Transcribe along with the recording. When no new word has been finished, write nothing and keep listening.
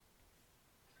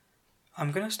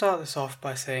I'm going to start this off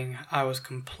by saying I was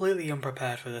completely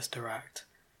unprepared for this direct,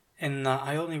 in that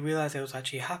I only realised it was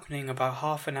actually happening about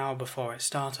half an hour before it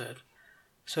started.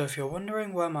 So if you're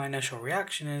wondering where my initial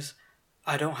reaction is,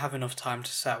 I don't have enough time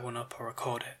to set one up or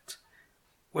record it.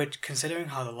 Which, considering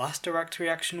how the last direct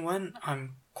reaction went,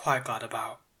 I'm quite glad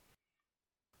about.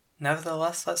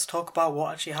 Nevertheless, let's talk about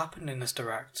what actually happened in this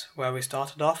direct, where we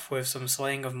started off with some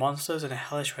slaying of monsters in a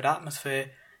hellish red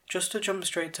atmosphere, just to jump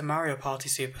straight to Mario Party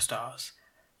Superstars.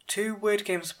 Two weird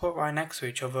games to put right next to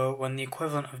each other when the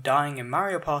equivalent of dying in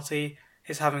Mario Party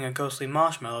is having a ghostly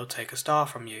marshmallow take a star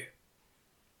from you.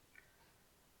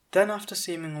 Then after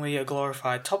seemingly a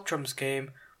glorified Top Trumps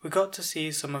game, we got to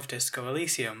see some of Disco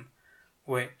Elysium,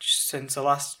 which, since the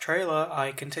last trailer,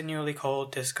 I continually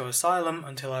called Disco Asylum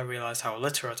until I realised how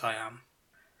illiterate I am.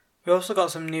 We also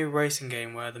got some new racing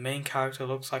game where the main character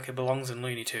looks like it belongs in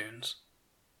Looney Tunes.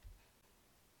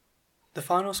 The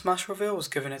final Smash reveal was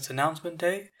given its announcement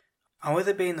date, and with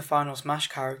it being the final Smash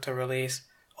character release,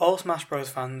 all Smash Bros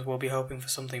fans will be hoping for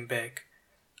something big.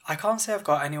 I can't say I've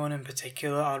got anyone in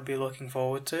particular I would be looking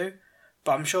forward to,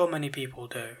 but I'm sure many people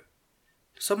do.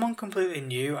 Someone completely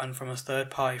new and from a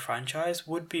third-party franchise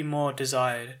would be more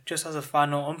desired, just as a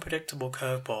final unpredictable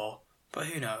curveball, but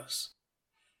who knows.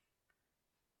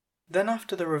 Then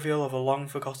after the reveal of a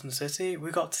long-forgotten city,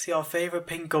 we got to see our favourite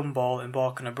pink gumball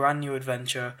embark on a brand new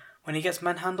adventure when he gets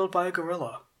manhandled by a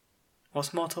gorilla.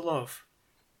 What's more to love?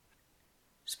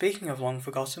 Speaking of long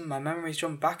forgotten, my memories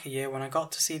jump back a year when I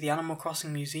got to see the Animal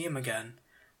Crossing Museum again,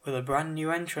 with a brand new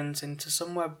entrance into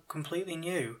somewhere completely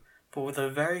new, but with a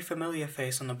very familiar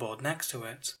face on the board next to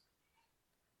it.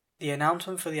 The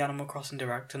announcement for the Animal Crossing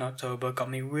Direct in October got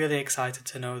me really excited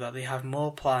to know that they have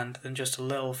more planned than just a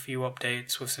little few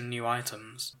updates with some new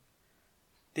items.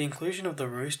 The inclusion of the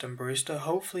Roost and Brewster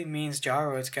hopefully means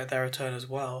gyroids get their return as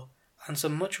well, and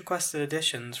some much requested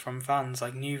additions from fans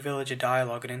like new villager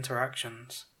dialogue and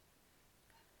interactions.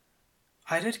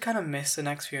 I did kind of miss the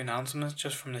next few announcements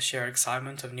just from the sheer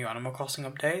excitement of new Animal Crossing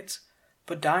updates,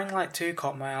 but Dying Light 2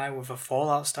 caught my eye with a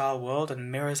Fallout style world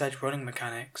and Mirror's Edge running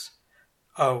mechanics.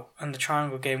 Oh, and the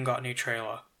Triangle game got a new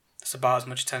trailer. That's about as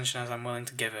much attention as I'm willing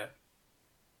to give it.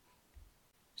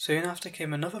 Soon after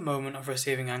came another moment of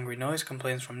receiving angry noise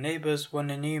complaints from neighbours when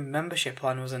a new membership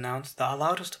plan was announced that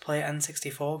allowed us to play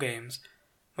N64 games,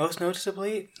 most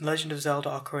noticeably Legend of Zelda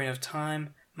Ocarina of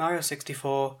Time, Mario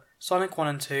 64, Sonic 1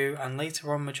 and 2, and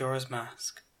later on Majora's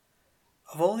Mask.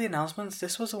 Of all the announcements,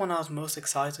 this was the one I was most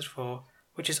excited for,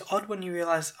 which is odd when you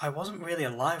realise I wasn't really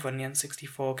alive when the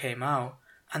N64 came out,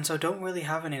 and so don't really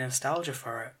have any nostalgia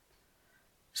for it.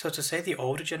 So to say the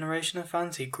older generation of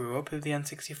fans who grew up with the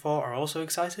N64 are also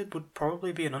excited would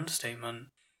probably be an understatement.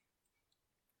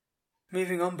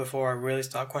 Moving on before I really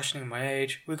start questioning my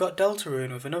age, we got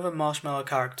Deltarune with another Marshmallow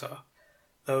character,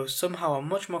 though somehow I'm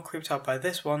much more creeped out by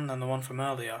this one than the one from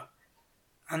earlier.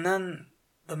 And then,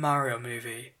 the Mario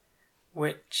movie,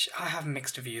 which I have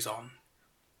mixed views on.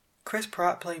 Chris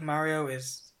Pratt playing Mario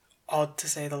is odd to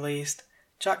say the least.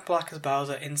 Jack Black as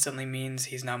Bowser instantly means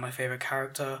he's now my favourite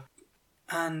character,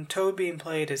 and Toad being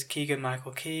played as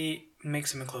Keegan-Michael Key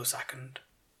makes him a close second.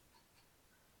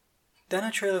 Then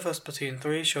a trailer for Splatoon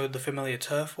 3 showed the familiar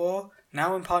Turf War,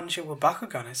 now in partnership with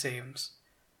Bakugan it seems.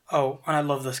 Oh, and I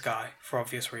love this guy, for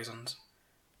obvious reasons.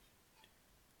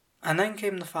 And then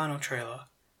came the final trailer,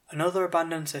 another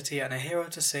abandoned city and a hero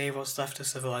to save what's left of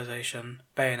civilization,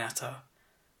 Bayonetta.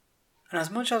 And as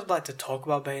much as I'd like to talk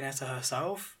about Bayonetta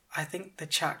herself, I think the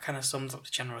chat kinda sums up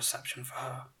the general reception for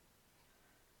her.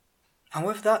 And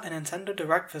with that, a Nintendo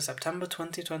Direct for September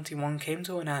 2021 came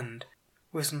to an end,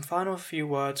 with some final few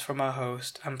words from our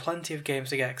host and plenty of games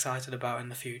to get excited about in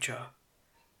the future.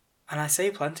 And I say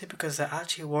plenty because there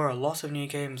actually were a lot of new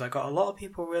games that got a lot of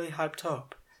people really hyped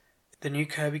up. The new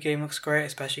Kirby game looks great,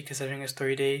 especially considering it's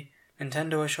 3D.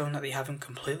 Nintendo has shown that they haven't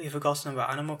completely forgotten about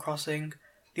Animal Crossing.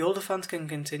 The older fans can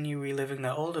continue reliving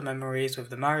their older memories with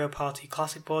the Mario Party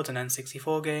Classic boards and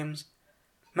N64 games.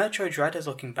 Metroid Dread is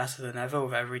looking better than ever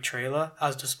with every trailer,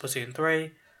 as does Splatoon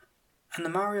 3, and the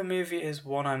Mario movie is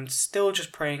one I'm still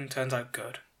just praying turns out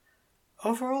good.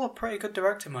 Overall, a pretty good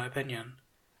direct in my opinion.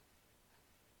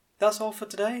 That's all for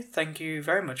today. Thank you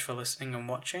very much for listening and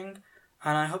watching,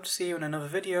 and I hope to see you in another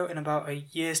video in about a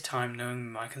year's time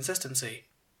knowing my consistency.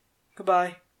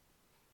 Goodbye.